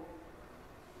for?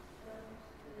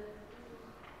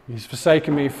 He's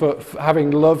forsaken me for having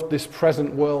loved this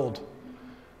present world.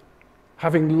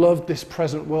 Having loved this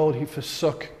present world, he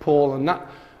forsook Paul. And that,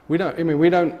 in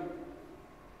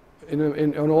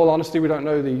all honesty, we don't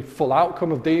know the full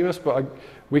outcome of Demas, but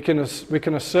we can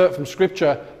assert from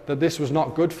Scripture that this was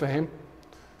not good for him.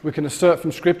 We can assert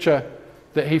from Scripture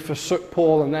that he forsook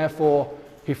Paul and therefore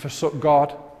he forsook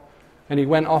God. And he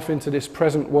went off into this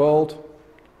present world.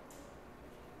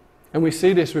 And we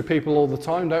see this with people all the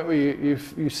time, don't we?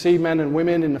 You see men and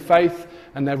women in the faith,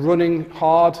 and they're running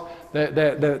hard,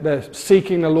 they're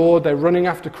seeking the Lord, they're running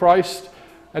after Christ,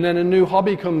 and then a new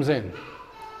hobby comes in.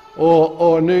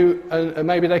 Or a new,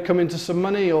 maybe they come into some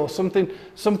money, or something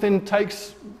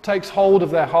takes hold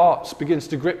of their hearts, begins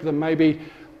to grip them. Maybe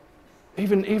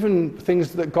even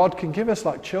things that God can give us,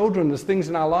 like children. There's things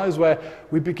in our lives where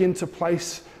we begin to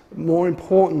place more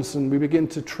importance, and we begin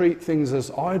to treat things as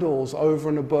idols over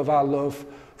and above our love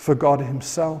for God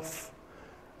himself.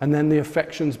 And then the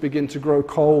affections begin to grow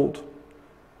cold.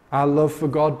 Our love for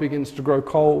God begins to grow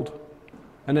cold.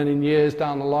 And then in years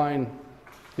down the line,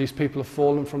 these people have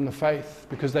fallen from the faith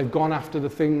because they've gone after the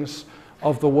things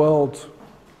of the world.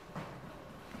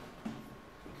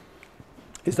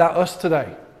 Is that us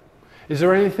today? Is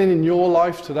there anything in your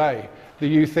life today that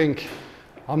you think,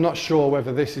 I'm not sure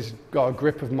whether this has got a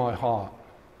grip of my heart.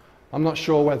 I'm not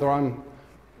sure whether I'm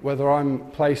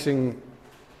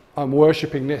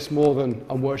worshipping this more than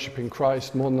I'm worshipping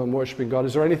Christ, more than I'm worshipping God.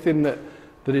 Is there anything that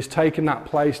is taking that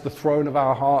place, the throne of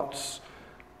our hearts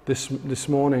this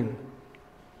morning?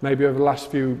 Maybe over the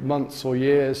last few months or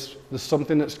years, there's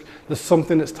something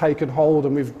that's taken hold,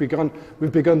 and we've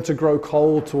begun to grow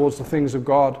cold towards the things of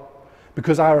God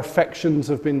because our affections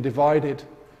have been divided.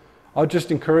 I'll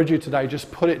just encourage you today, just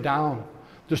put it down.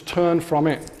 Just turn from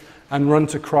it and run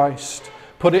to Christ.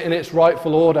 Put it in its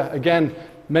rightful order. Again,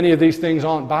 many of these things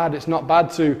aren't bad. It's not bad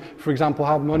to, for example,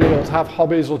 have money or to have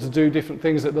hobbies or to do different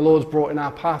things that the Lord's brought in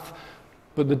our path.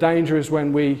 But the danger is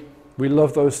when we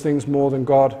love those things more than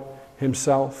God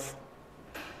himself.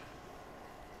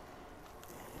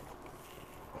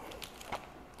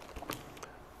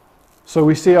 So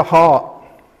we see a heart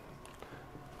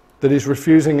that is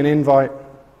refusing an invite.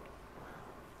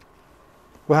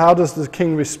 Well, how does the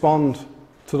king respond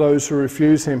to those who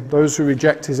refuse him, those who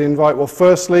reject his invite? Well,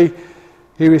 firstly,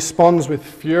 he responds with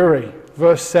fury.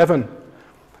 Verse 7.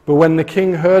 But when the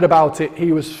king heard about it,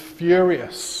 he was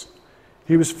furious.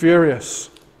 He was furious.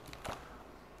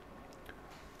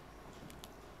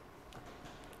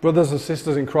 Brothers and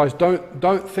sisters in Christ,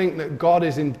 don't think that God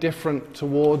is indifferent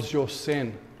towards your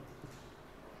sin.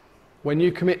 When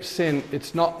you commit sin,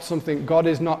 it's not something, God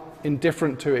is not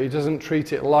indifferent to it. He doesn't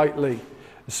treat it lightly.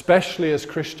 Especially as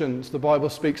Christians, the Bible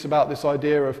speaks about this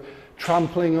idea of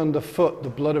trampling underfoot the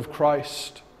blood of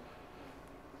Christ.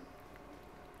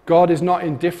 God is not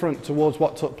indifferent towards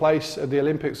what took place at the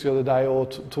Olympics the other day, or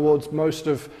towards most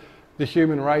of the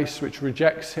human race which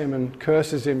rejects him and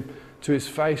curses him to his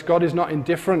face. God is not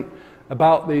indifferent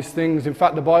about these things. In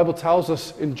fact, the Bible tells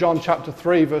us in John chapter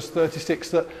 3, verse 36,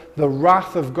 that the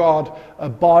wrath of God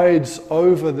abides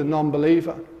over the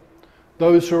non-believer.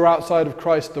 Those who are outside of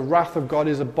Christ, the wrath of God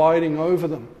is abiding over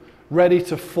them, ready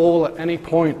to fall at any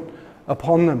point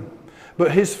upon them.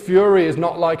 But his fury is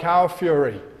not like our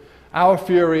fury. Our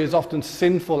fury is often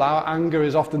sinful. Our anger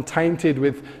is often tainted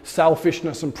with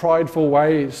selfishness and prideful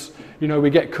ways. You know, we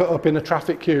get cut up in a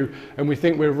traffic queue and we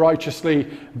think we're righteously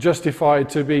justified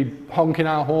to be honking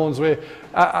our horns.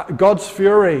 God's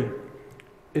fury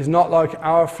is not like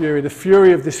our fury. The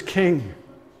fury of this king.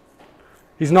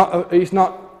 He's not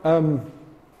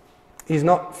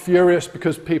furious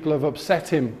because people have upset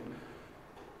him.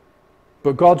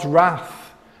 But God's wrath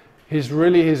is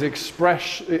really his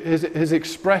expressed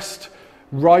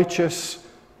righteous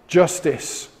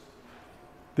justice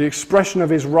the expression of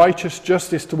his righteous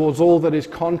justice towards all that is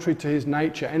contrary to his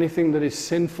nature, anything that is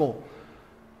sinful.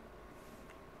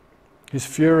 His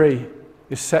fury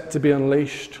is set to be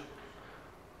unleashed.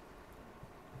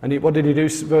 And what did he do?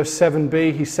 Verse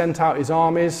 7b, he sent out his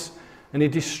armies and he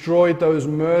destroyed those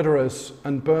murderers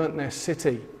and burnt their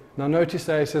city. Now notice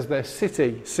there it says their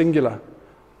city, singular.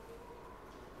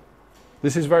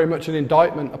 This is very much an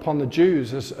indictment upon the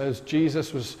Jews as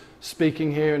Jesus was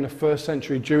speaking here in the first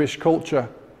century Jewish culture.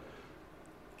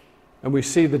 And we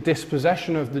see the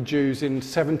dispossession of the Jews in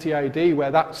 70 AD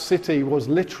where that city was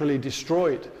literally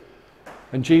destroyed.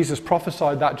 And Jesus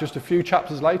prophesied that just a few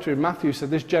chapters later in Matthew, said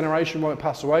this generation won't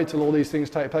pass away till all these things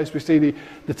take place. We see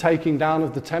the taking down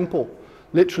of the temple.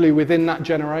 Literally within that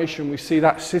generation we see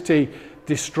that city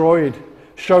destroyed,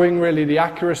 showing really the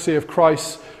accuracy of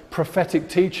Christ's prophetic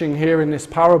teaching here in this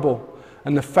parable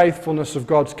and the faithfulness of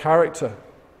God's character.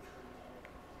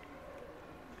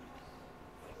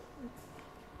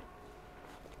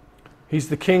 He's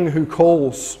the King who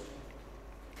calls.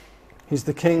 He's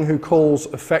the King who calls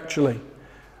effectually.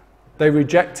 They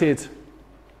rejected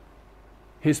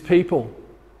his people,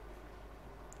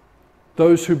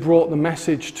 those who brought the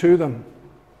message to them.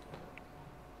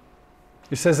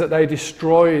 It says that they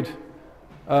destroyed,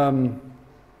 when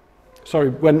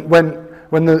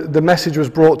the message was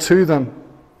brought to them,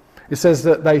 it says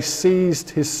that they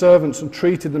seized his servants and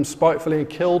treated them spitefully and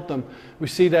killed them. We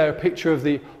see there a picture of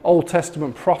the Old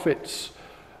Testament prophets.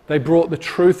 They brought the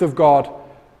truth of God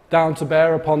down to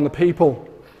bear upon the people.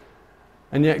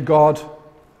 And yet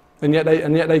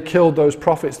they killed those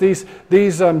prophets. These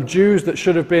Jews that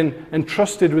should have been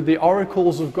entrusted with the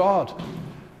oracles of God.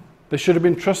 They should have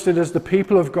been trusted as the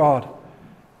people of God.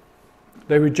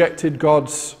 They rejected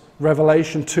God's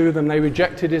revelation to them. They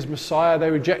rejected his Messiah. They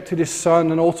rejected his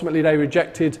Son. And ultimately they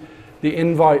rejected the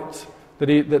invite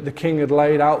that the King had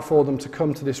laid out for them to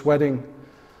come to this wedding.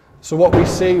 So what do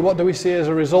we see as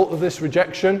a result of this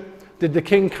rejection? Did the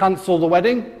King cancel the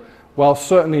wedding? Well,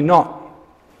 certainly not.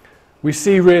 We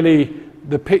see really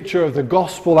the picture of the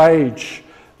gospel age,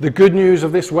 the good news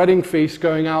of this wedding feast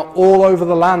going out all over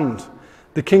the land.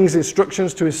 The King's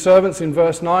instructions to his servants in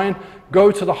verse 9,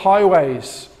 go to the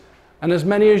highways, and as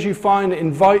many as you find,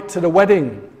 invite to the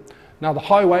wedding. Now the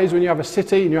highways, when you have a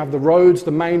city and you have the roads, the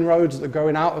main roads that are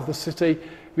going out of the city,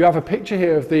 you have a picture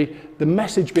here of the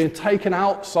message being taken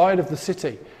outside of the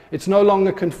city. It's no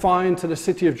longer confined to the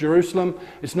city of Jerusalem.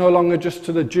 It's no longer just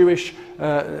to the Jewish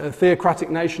theocratic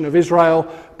nation of Israel.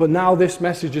 But now this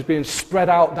message is being spread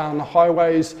out down the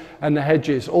highways and the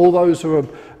hedges. All those who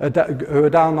are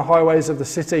down the highways of the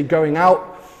city going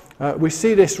out. We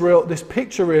see this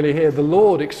picture really here, the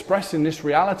Lord expressing this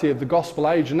reality of the gospel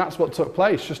age, and that's what took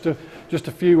place. Just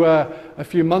a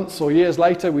few months or years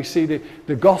later, we see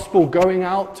the gospel going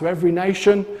out to every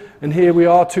nation, and here we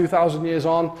are 2,000 years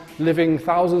on, living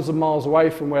thousands of miles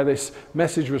away from where this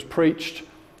message was preached,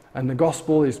 and the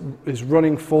gospel is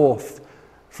running forth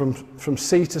from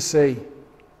sea to sea.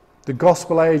 The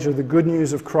gospel age of the good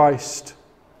news of Christ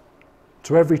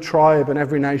to every tribe and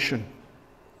every nation.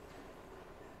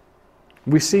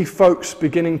 We see folks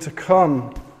beginning to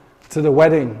come to the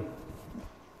wedding.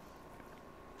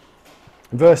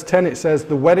 In verse 10 it says,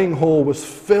 the wedding hall was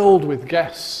filled with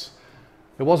guests.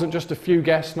 It wasn't just a few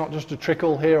guests, not just a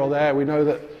trickle here or there. We know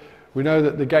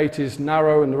that the gate is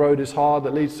narrow and the road is hard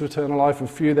that leads to eternal life, and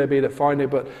few there be that find it.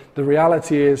 But the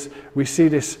reality is we see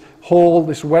this hall,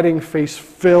 this wedding feast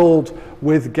filled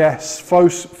with guests.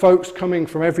 Folks coming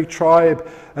from every tribe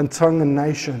and tongue and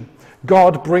nation.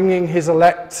 God bringing his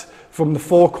elect from the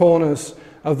four corners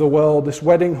of the world, this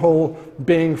wedding hall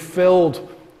being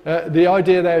filled. The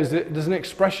idea there is that there's an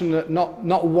expression that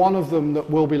not one of them that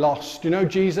will be lost. You know,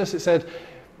 Jesus, it said,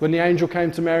 when the angel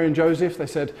came to Mary and Joseph, they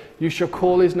said, you shall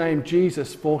call his name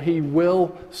Jesus, for he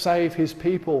will save his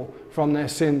people from their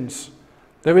sins.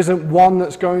 There isn't one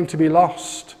that's going to be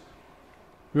lost.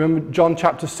 Remember John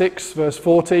chapter 6, verse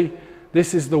 40,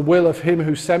 this is the will of him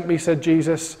who sent me, said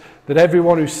Jesus, that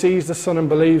everyone who sees the Son and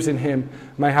believes in him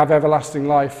may have everlasting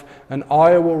life, and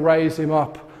I will raise him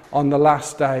up on the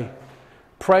last day.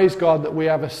 Praise God that we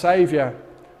have a Saviour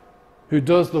who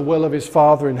does the will of his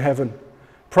Father in heaven.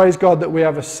 Praise God that we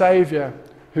have a Saviour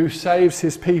who saves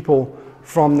his people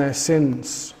from their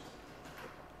sins.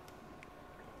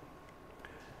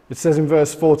 It says in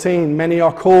verse 14, many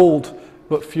are called,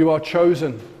 but few are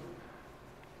chosen.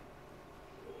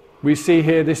 We see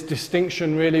here this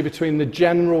distinction really between the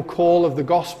general call of the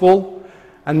gospel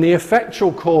and the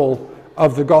effectual call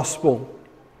of the gospel.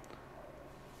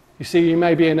 You see, you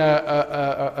may be in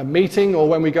a meeting, or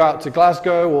when we go out to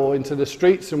Glasgow or into the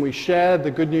streets and we share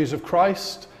the good news of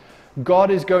Christ,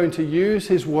 God is going to use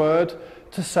his word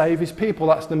to save his people.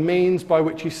 That's the means by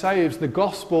which he saves. The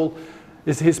gospel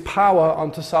is his power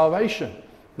unto salvation.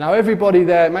 Now everybody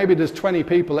there, maybe there's 20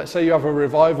 people, let's say you have a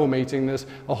revival meeting, there's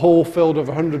a hall filled of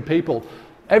 100 people.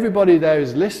 Everybody there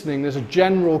is listening, there's a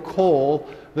general call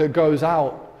that goes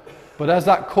out. But as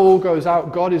that call goes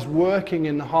out, God is working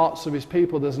in the hearts of his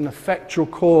people. There's an effectual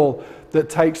call that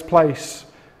takes place.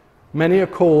 Many are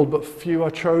called, but few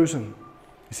are chosen.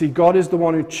 You see, God is the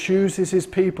one who chooses his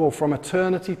people from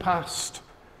eternity past.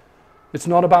 It's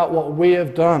not about what we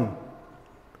have done.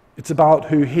 It's about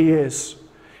who he is.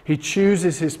 He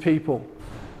chooses his people.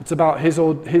 It's about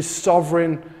his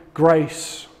sovereign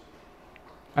grace.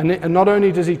 And not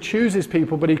only does he choose his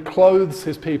people, but he clothes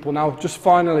his people. Now, just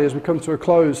finally, as we come to a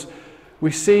close,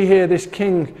 we see here this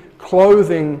king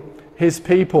clothing his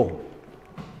people.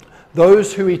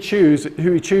 Those who he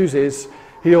chooses,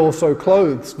 he also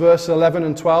clothes. Verse 11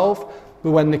 and 12,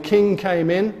 but when the king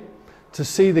came in to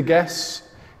see the guests,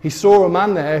 he saw a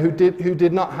man there who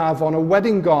did not have on a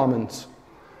wedding garment.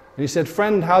 And he said,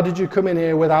 "Friend, how did you come in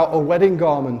here without a wedding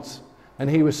garment?" And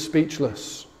he was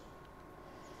speechless.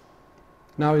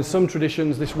 Now, in some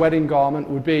traditions, this wedding garment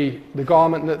would be the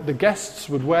garment that the guests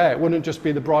would wear. It wouldn't just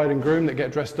be the bride and groom that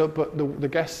get dressed up, but the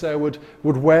guests there would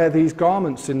wear these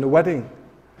garments in the wedding.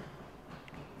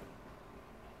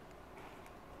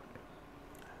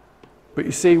 But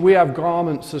you see, we have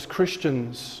garments as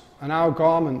Christians, and our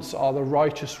garments are the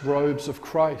righteous robes of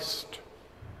Christ.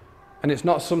 And it's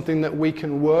not something that we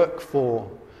can work for.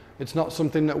 It's not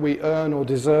something that we earn or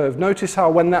deserve. Notice how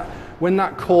when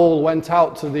that call went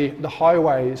out to the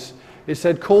highways, it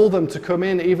said, call them to come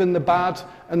in, even the bad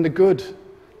and the good.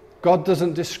 God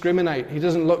doesn't discriminate. He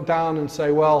doesn't look down and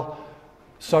say, well,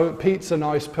 so Pete's a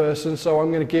nice person, so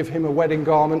I'm going to give him a wedding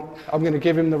garment. I'm going to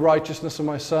give him the righteousness of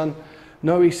my son.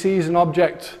 No, he sees an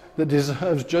object that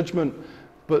deserves judgment,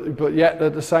 but yet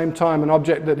at the same time, an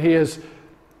object that he is,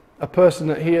 a person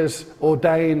that he has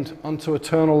ordained unto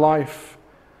eternal life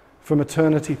from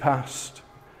eternity past.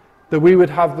 That we would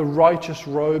have the righteous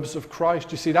robes of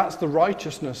Christ. You see, that's the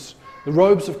righteousness. The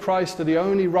robes of Christ are the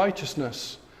only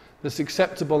righteousness that's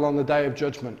acceptable on the day of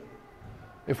judgment.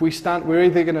 If we stand, we're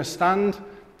either going to stand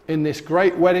in this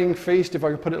great wedding feast, if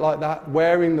I could put it like that,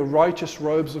 wearing the righteous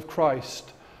robes of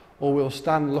Christ, or we'll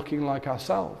stand looking like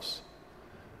ourselves.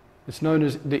 It's known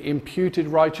as the imputed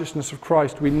righteousness of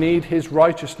Christ. We need his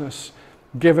righteousness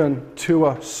given to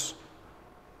us.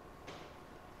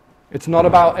 It's not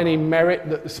about any merit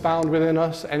that is found within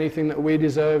us, anything that we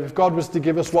deserve. If God was to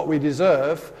give us what we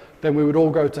deserve, then we would all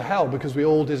go to hell, because we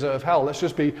all deserve hell.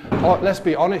 Let's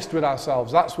be honest with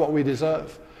ourselves. That's what we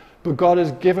deserve. But God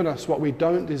has given us what we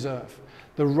don't deserve,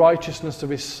 the righteousness of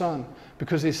his Son,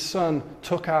 because his Son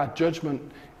took our judgment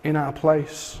in our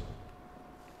place.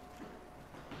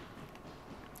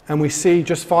 And we see,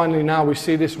 just finally now, we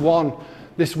see this one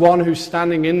who's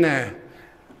standing in there.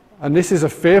 And this is a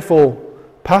fearful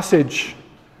passage.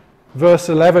 Verse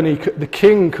 11, the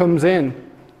king comes in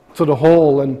to the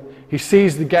hall and he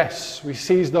sees the guests. He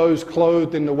sees those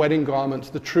clothed in the wedding garments,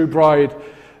 the true bride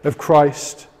of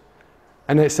Christ.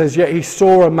 And it says, yet he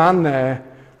saw a man there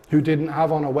who didn't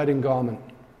have on a wedding garment.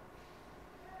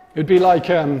 It'd be like,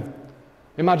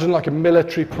 imagine like a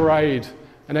military parade,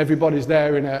 and everybody's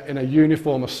there in a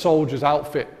uniform, a soldier's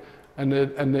outfit, and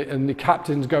the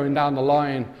captain's going down the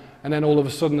line, and then all of a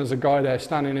sudden there's a guy there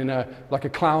standing in like a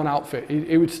clown outfit.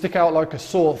 He would stick out like a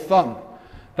sore thumb.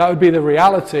 That would be the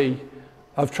reality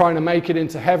of trying to make it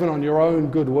into heaven on your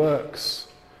own good works,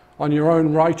 on your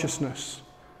own righteousness.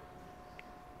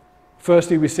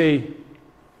 Firstly, we see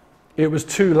it was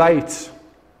too late.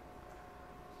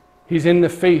 He's in the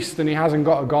feast and he hasn't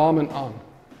got a garment on.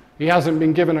 He hasn't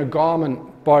been given a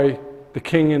garment by the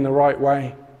king in the right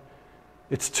way.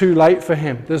 It's too late for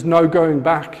him. There's no going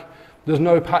back. There's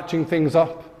no patching things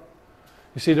up.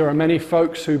 You see, there are many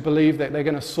folks who believe that they're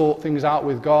going to sort things out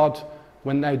with God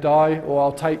when they die, or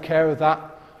I'll take care of that,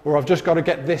 or I've just got to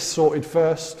get this sorted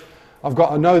first. I've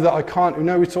got to know that I can't. You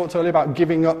know, we talked earlier about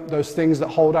giving up those things that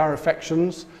hold our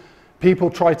affections. People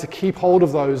try to keep hold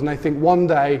of those and they think one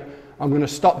day I'm going to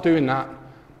stop doing that.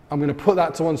 I'm going to put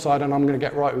that to one side and I'm going to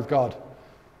get right with God.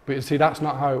 But you see, that's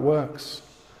not how it works,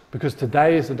 because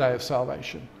today is the day of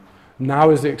salvation. Now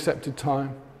is the accepted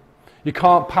time. You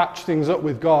can't patch things up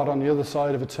with God on the other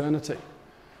side of eternity.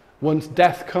 Once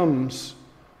death comes,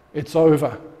 it's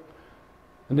over.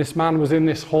 And this man was in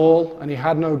this hall and he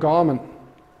had no garment.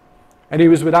 And he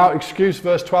was without excuse.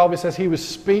 Verse 12, it says he was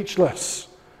speechless.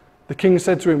 The king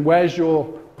said to him,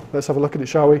 let's have a look at it,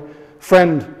 shall we?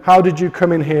 Friend, how did you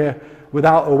come in here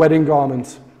without a wedding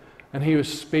garment? And he was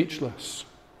speechless.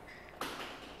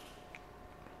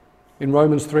 In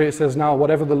Romans 3 it says, now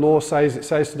whatever the law says, it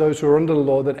says to those who are under the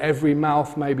law that every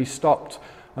mouth may be stopped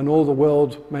and all the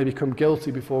world may become guilty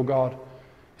before God. You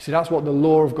see, that's what the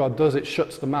law of God does. It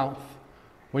shuts the mouth.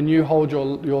 When you hold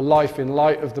your life in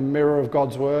light of the mirror of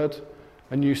God's word,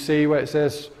 and you see where it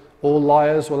says all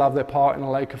liars will have their part in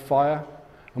a lake of fire,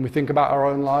 and we think about our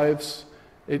own lives,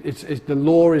 the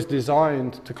law is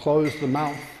designed to close the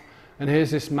mouth. And here's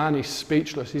this man, he's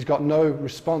speechless. He's got no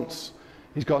response.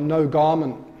 He's got no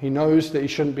garment. He knows that he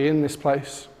shouldn't be in this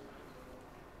place.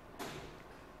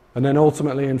 And then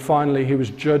ultimately and finally, he was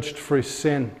judged for his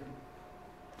sin.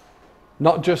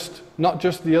 Not just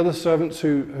the other servants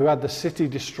who had the city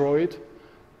destroyed,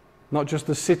 not just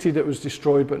the city that was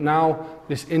destroyed, but now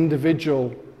this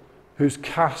individual who's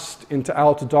cast into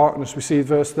outer darkness. We see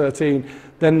verse 13,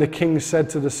 then the king said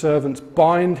to the servants,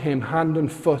 bind him hand and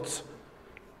foot.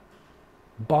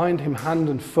 Bind him hand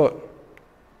and foot.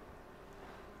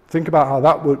 Think about how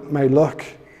that may look.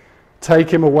 Take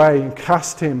him away and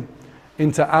cast him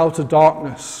into outer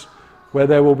darkness, where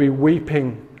there will be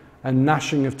weeping and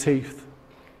gnashing of teeth.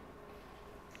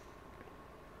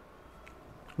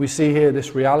 We see here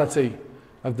this reality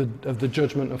of the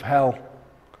judgment of hell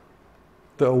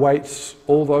that awaits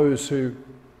all those who,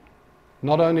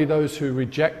 not only those who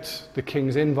reject the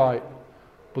king's invite,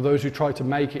 but those who try to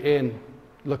make it in,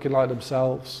 looking like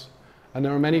themselves. And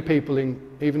there are many people,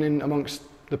 even in amongst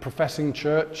the professing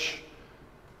church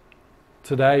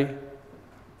today,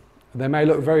 they may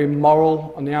look very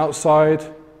moral on the outside.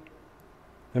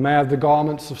 They may have the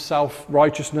garments of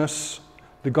self-righteousness,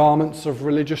 the garments of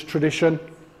religious tradition,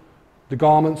 the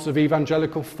garments of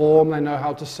evangelical form. They know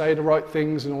how to say the right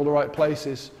things in all the right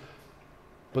places,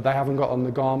 but they haven't got on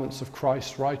the garments of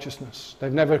Christ's righteousness.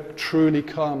 They've never truly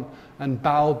come and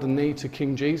bowed the knee to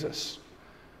King Jesus.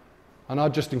 And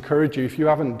I'd just encourage you, if you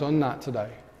haven't done that today,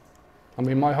 I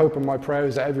mean, my hope and my prayer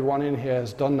is that everyone in here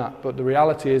has done that, but the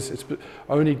reality is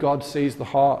only God sees the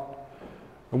heart.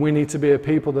 And we need to be a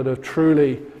people that have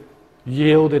truly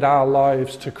yielded our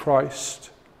lives to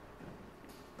Christ.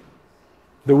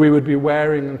 That we would be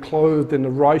wearing and clothed in the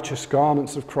righteous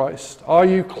garments of Christ. Are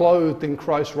you clothed in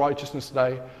Christ's righteousness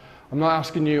today? I'm not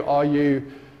asking you, are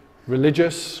you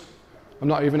religious? I'm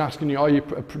not even asking you,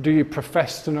 do you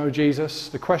profess to know Jesus?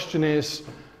 The question is,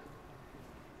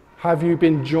 have you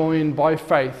been joined by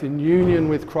faith in union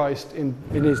with Christ in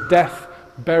his death,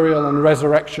 burial and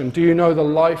resurrection? Do you know the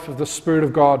life of the Spirit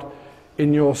of God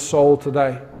in your soul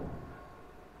today?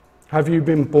 Have you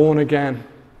been born again?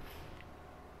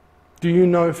 Do you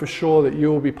know for sure that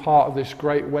you will be part of this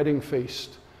great wedding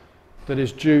feast that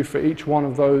is due for each one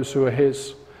of those who are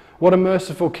his? What a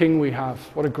merciful King we have.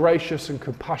 What a gracious and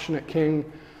compassionate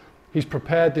King. He's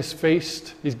prepared this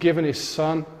feast. He's given his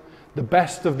Son, the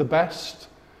best of the best.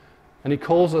 And he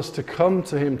calls us to come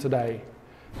to him today,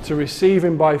 to receive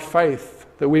him by faith,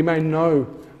 that we may know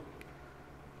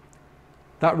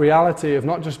that reality of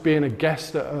not just being a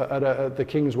guest at the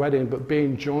King's wedding, but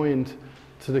being joined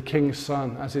to the King's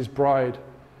Son as his bride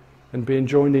and being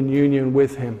joined in union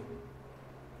with him.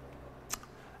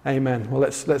 Amen. Well,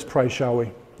 let's pray, shall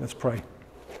we? Let's pray.